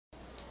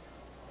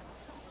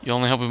You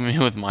only helping me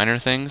with minor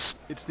things?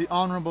 It's the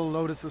Honorable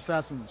Lotus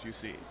Assassins, you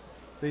see.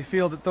 They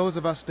feel that those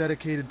of us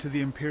dedicated to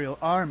the Imperial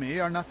Army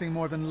are nothing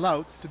more than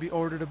louts to be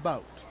ordered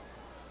about.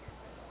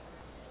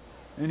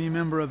 Any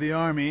member of the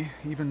army,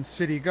 even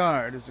city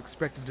guard, is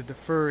expected to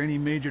defer any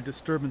major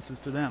disturbances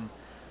to them.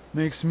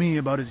 Makes me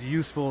about as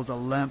useful as a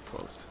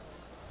lamppost.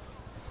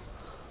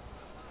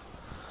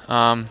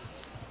 Can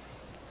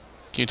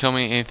you tell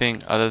me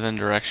anything other than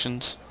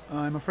directions?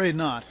 I'm afraid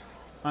not.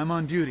 I'm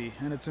on duty,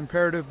 and it's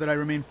imperative that I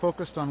remain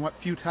focused on what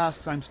few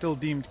tasks I'm still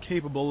deemed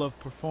capable of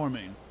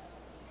performing.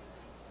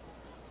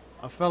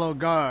 A fellow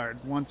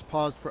guard once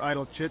paused for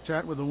idle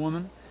chit-chat with a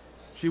woman.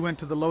 She went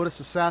to the Lotus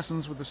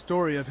Assassins with the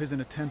story of his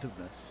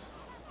inattentiveness.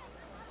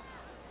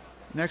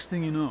 Next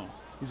thing you know,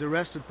 he's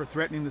arrested for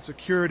threatening the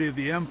security of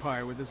the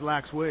Empire with his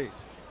lax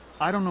ways.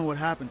 I don't know what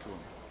happened to him,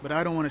 but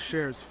I don't want to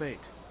share his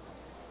fate.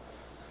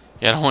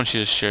 Yeah, I don't want you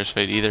to share his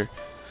fate either.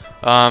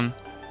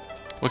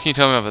 What can you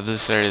tell me about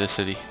this area of the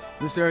city?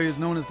 This area is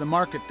known as the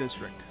Market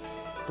District.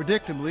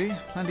 Predictably,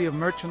 plenty of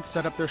merchants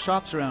set up their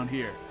shops around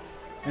here,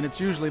 and it's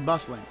usually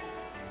bustling.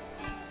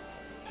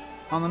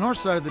 On the north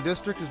side of the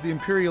district is the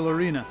Imperial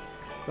Arena.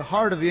 The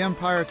heart of the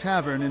Empire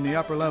Tavern in the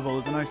upper level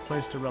is a nice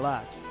place to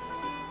relax.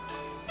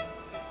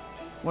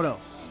 What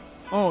else?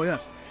 Oh,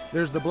 yes.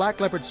 There's the Black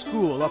Leopard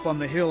School up on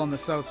the hill on the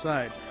south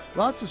side.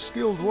 Lots of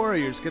skilled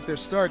warriors get their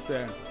start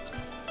there.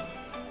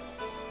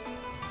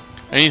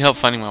 I need help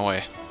finding my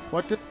way.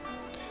 What did...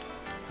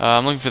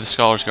 I'm looking for the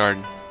Scholar's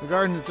Garden. The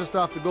garden is just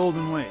off the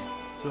Golden Way,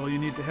 so you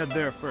need to head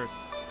there first.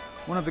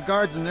 One of the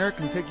guards in there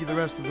can take you the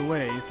rest of the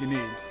way if you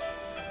need.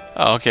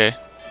 Oh, okay.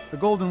 The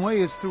Golden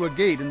Way is through a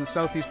gate in the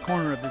southeast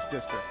corner of this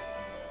district.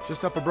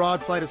 Just up a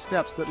broad flight of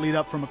steps that lead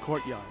up from a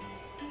courtyard.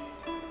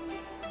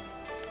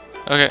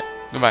 Okay,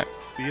 goodbye.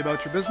 Be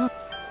about your business?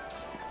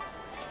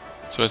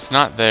 So it's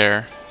not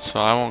there,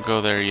 so I won't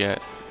go there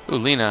yet. Ooh,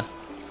 Lena.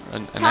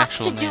 An Talk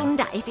actual to name.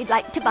 Junda if you'd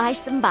like to buy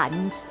some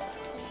buns.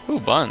 Ooh,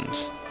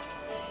 buns.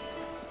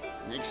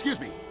 Excuse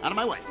me, out of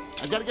my way.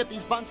 I've got to get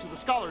these buns to the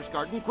Scholar's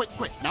Garden. Quick,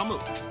 quick, now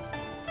move.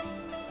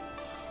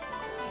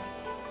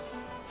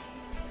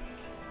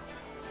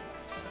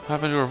 What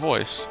happened to her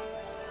voice?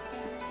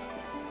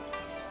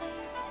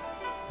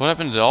 What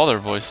happened to all their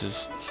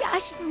voices?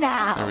 Shush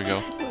now. There we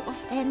go. You'll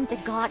offend the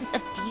gods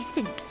of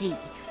decency.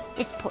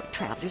 This poor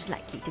traveler's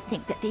likely to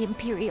think that the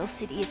Imperial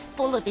City is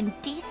full of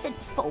indecent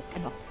folk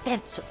and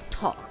offensive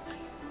talk.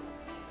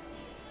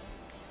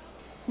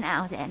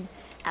 Now then,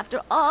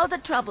 after all the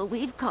trouble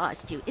we've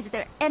caused you, is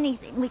there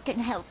anything we can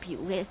help you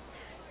with?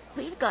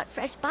 We've got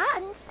fresh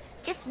buns.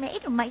 Just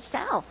made them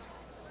myself.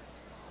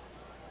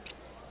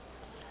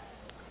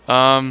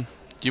 Do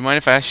you mind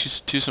if I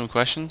ask you some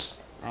questions?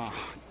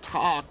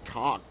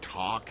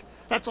 Talk.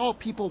 That's all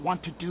people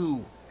want to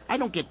do. I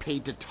don't get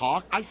paid to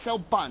talk. I sell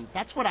buns.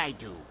 That's what I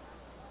do.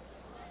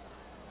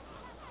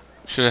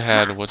 Should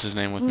have had what's his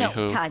name with me. No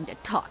Who? time to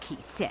talk, he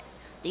says.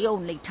 The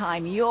only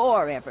time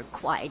you're ever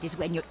quiet is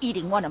when you're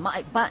eating one of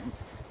my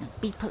buns. Now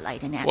be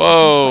polite and answer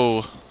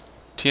Whoa. some questions.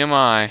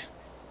 TMI.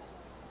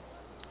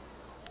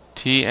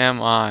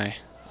 TMI.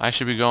 I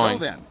should be going.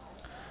 Well then.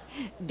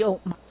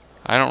 Don't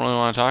I don't really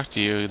want to talk to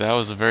you. That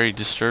was a very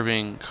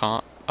disturbing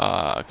comment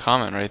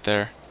right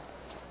there.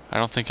 I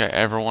don't think I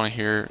ever want to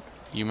hear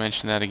you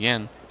mention that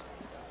again.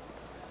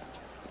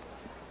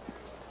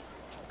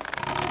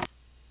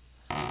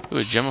 Ooh,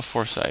 a gem of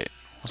foresight.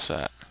 What's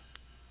that?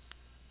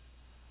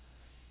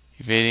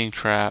 Evading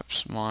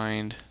traps,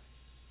 mind.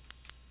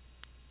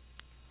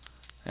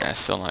 Yeah,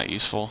 still not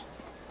useful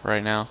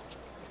right now.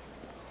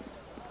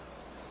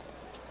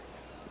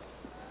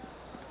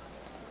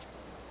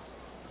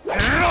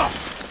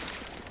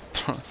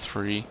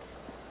 Three.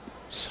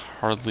 It's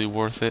hardly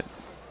worth it.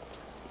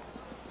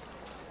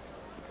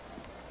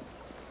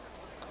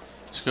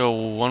 Let's go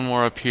one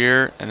more up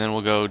here, and then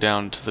we'll go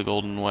down to the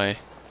Golden Way.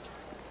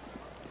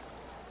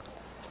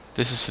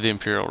 This is to the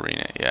Imperial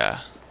Arena, yeah.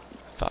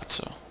 I thought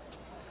so.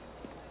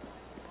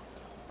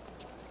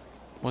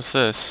 What's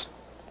this?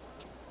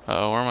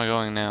 Uh-oh, where am I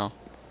going now?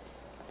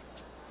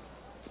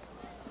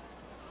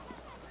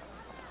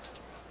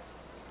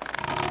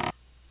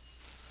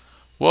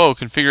 Whoa,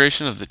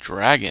 configuration of the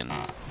dragon.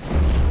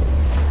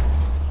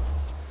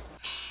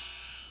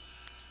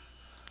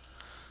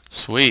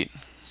 Sweet.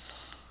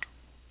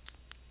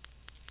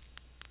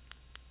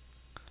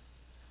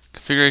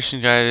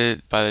 Configuration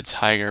guided by the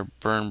tiger,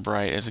 burn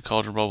bright as the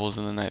cauldron bubbles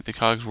in the night. The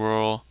cogs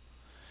whirl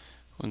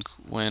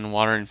when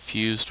water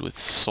infused with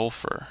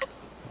sulfur.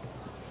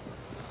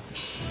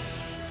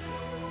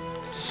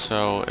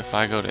 So if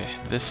I go to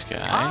this guy,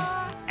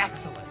 Ah,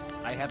 excellent.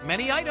 I have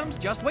many items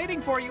just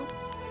waiting for you.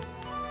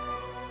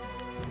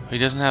 he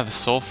doesn't have the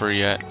sulfur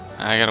yet.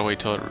 I gotta wait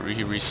till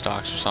he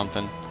restocks or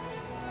something.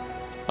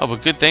 Oh,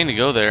 but good thing to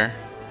go there.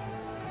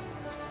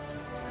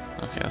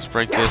 Okay, let's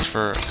break this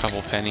for a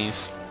couple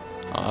pennies.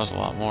 Oh, that was a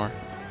lot more.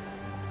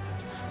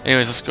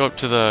 Anyways, let's go up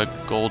to the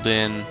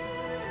golden...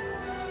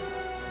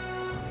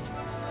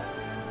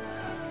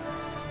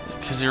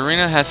 Because the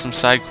arena has some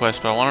side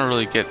quests, but I want to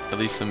really get at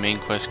least the main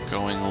quest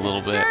going a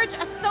little bit. Scourge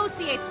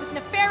associates with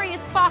nefarious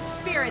mysterious fox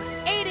spirits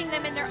aiding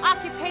them in their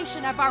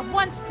occupation of our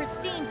once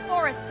pristine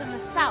forests in the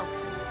south.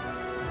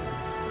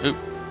 Oop,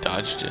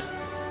 dodged it.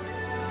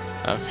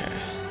 Okay.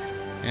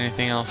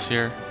 Anything else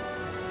here?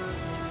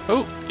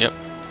 Oh, yep.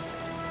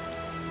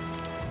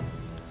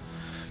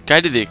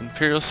 Guide to the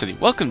Imperial City.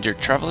 Welcome, dear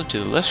traveler, to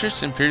the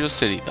illustrious Imperial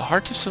City, the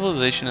heart of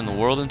civilization and the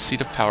world and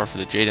seat of power for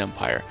the Jade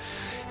Empire.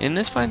 In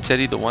this fine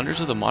city, the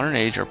wonders of the modern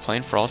age are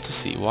plain for all to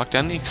see. Walk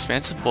down the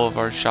expansive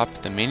boulevard, shop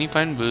at the many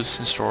fine booths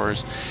and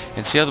stores,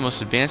 and see how the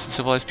most advanced and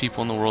civilized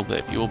people in the world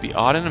live. You will be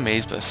awed and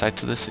amazed by the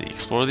sights of the city.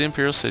 Explore the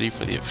Imperial City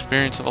for the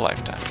experience of a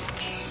lifetime.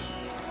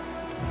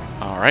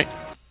 Alright.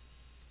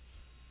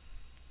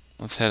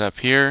 Let's head up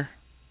here.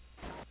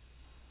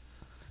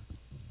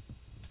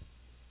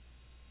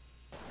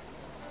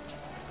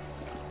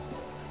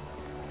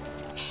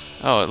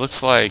 Oh, it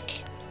looks like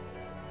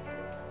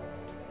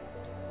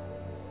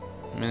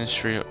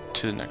Ministry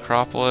to the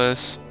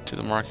Necropolis, to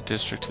the Market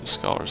District, to the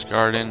Scholar's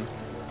Garden.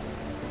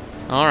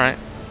 Alright.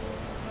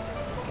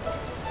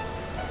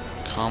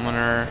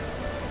 Commoner.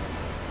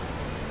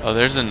 Oh,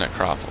 there's a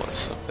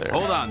Necropolis up there.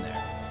 Hold on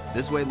there.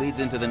 This way leads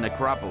into the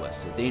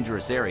Necropolis, a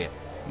dangerous area.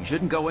 You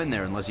shouldn't go in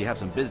there unless you have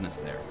some business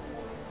there.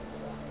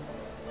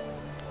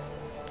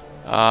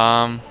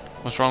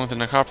 What's wrong with the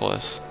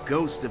Necropolis?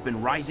 Ghosts have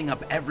been rising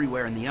up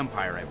everywhere in the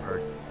Empire, I've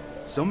heard.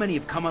 So many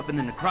have come up in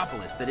the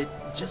Necropolis that it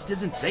just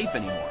isn't safe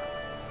anymore.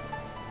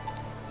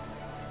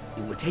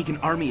 It would take an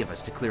army of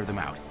us to clear them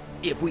out,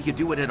 if we could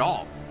do it at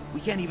all.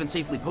 We can't even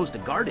safely post a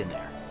guard in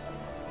there.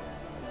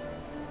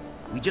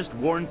 We just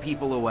warn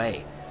people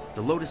away.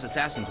 The Lotus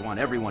Assassins want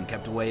everyone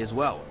kept away as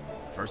well.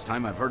 First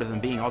time I've heard of them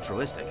being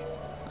altruistic.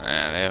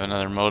 They have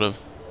another motive.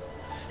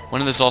 When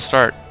did this all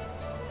start?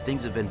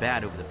 Things have been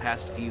bad over the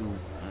past few,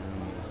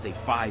 let's say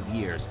 5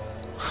 years.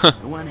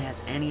 No one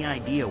has any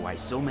idea why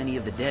so many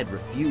of the dead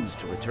refuse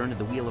to return to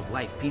the Wheel of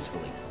Life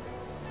peacefully.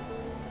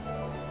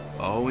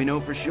 All we know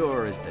for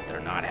sure is that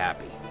they're not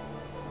happy.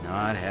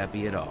 Not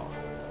happy at all.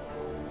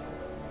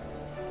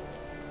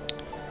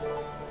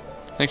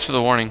 Thanks for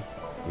the warning.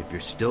 If you're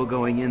still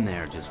going in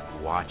there, just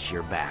watch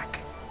your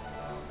back.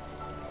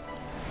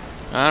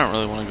 I don't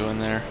really want to go in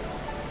there.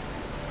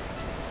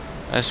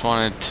 I just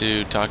wanted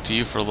to talk to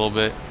you for a little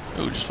bit.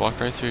 Ooh, just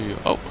walked right through you.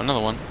 Oh, another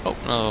one. Oh,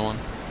 another one.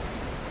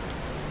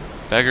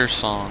 Beggar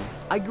Song.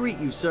 I greet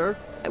you, sir.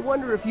 I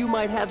wonder if you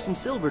might have some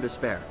silver to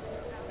spare.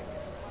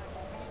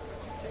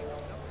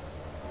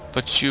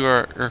 But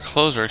your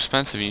clothes are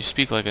expensive and you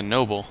speak like a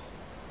noble.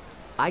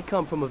 I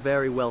come from a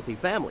very wealthy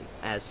family.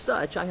 As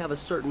such, I have a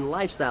certain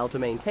lifestyle to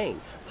maintain.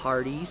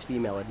 Parties,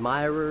 female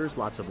admirers,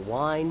 lots of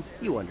wine.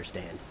 You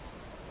understand.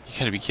 You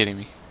gotta be kidding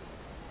me.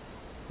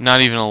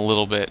 Not even a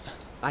little bit.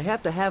 I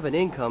have to have an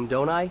income,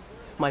 don't I?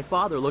 My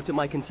father looked at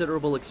my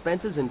considerable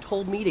expenses and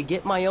told me to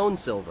get my own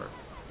silver.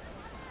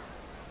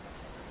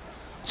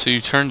 So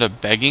you turned to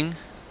begging?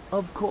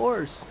 Of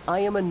course. I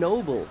am a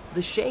noble.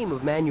 The shame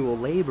of manual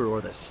labor or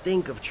the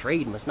stink of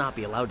trade must not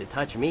be allowed to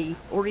touch me,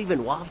 or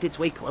even waft its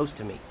way close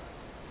to me.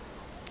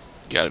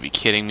 You gotta be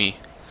kidding me.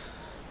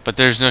 But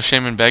there's no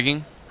shame in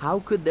begging? How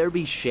could there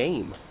be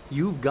shame?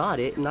 You've got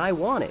it and I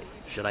want it.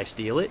 Should I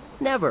steal it?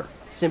 Never.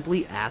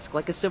 Simply ask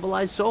like a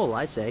civilized soul,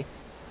 I say.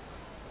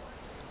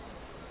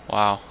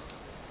 Wow.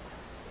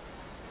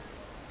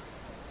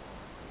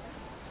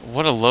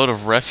 What a load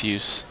of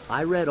refuse.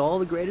 I read all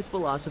the greatest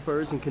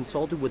philosophers and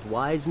consulted with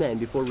wise men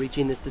before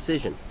reaching this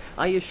decision.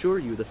 I assure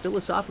you the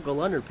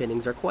philosophical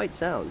underpinnings are quite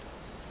sound.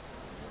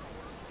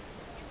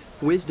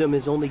 Wisdom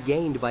is only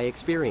gained by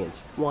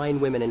experience, wine,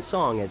 women, and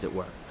song, as it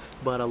were.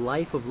 But a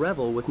life of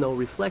revel with no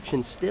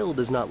reflection still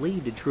does not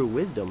lead to true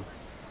wisdom.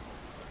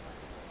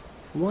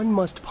 One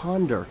must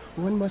ponder,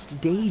 one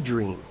must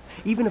daydream.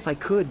 Even if I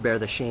could bear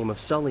the shame of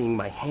sullying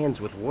my hands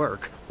with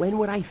work, when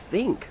would I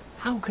think?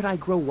 How could I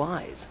grow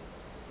wise?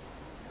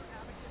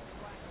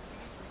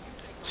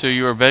 So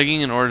you are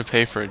begging in order to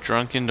pay for a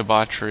drunken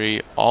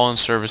debauchery, all in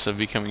service of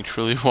becoming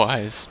truly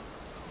wise.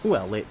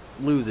 Well, it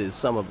loses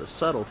some of the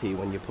subtlety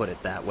when you put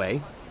it that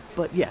way.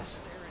 But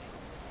yes.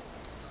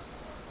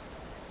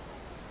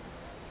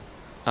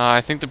 I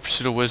think the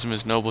pursuit of wisdom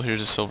is noble. Here's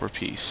a silver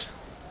piece.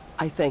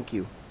 I thank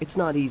you. It's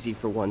not easy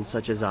for one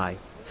such as I.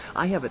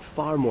 I have it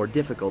far more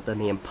difficult than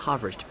the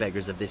impoverished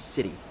beggars of this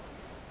city.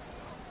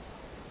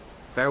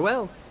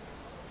 Farewell.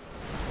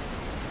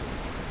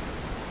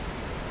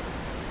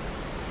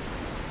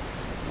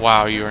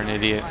 Wow, you are an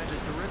idiot.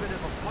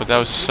 But that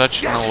was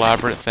such an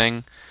elaborate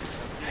thing.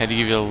 I had to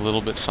give you a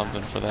little bit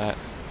something for that.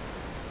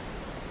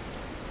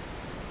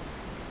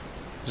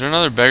 Is there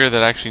another beggar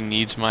that actually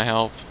needs my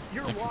help?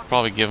 I could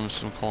probably give him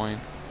some coin.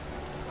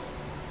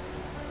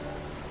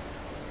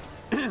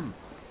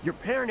 Your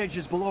parentage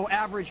is below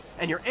average,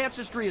 and your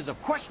ancestry is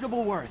of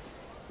questionable worth.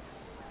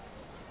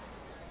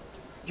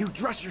 You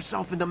dress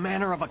yourself in the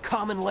manner of a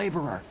common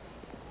laborer.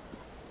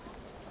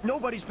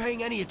 Nobody's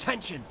paying any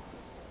attention.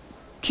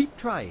 Keep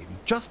trying,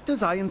 just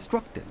as I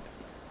instructed.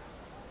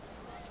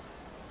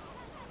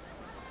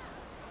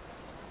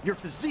 Your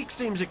physique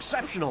seems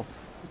exceptional.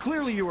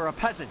 Clearly you are a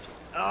peasant.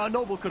 A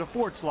noble could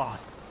afford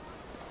sloth.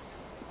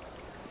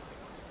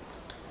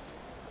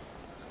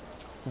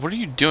 What are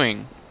you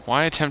doing?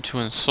 Why attempt to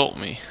insult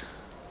me?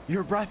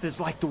 Your breath is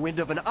like the wind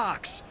of an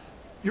ox.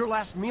 Your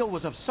last meal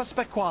was of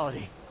suspect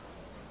quality.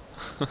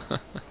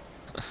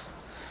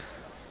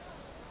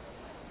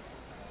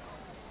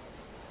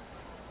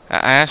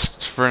 I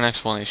asked for an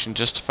explanation.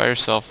 Justify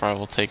yourself or I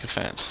will take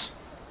offense.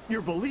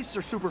 Your beliefs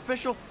are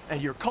superficial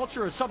and your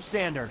culture is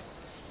substandard.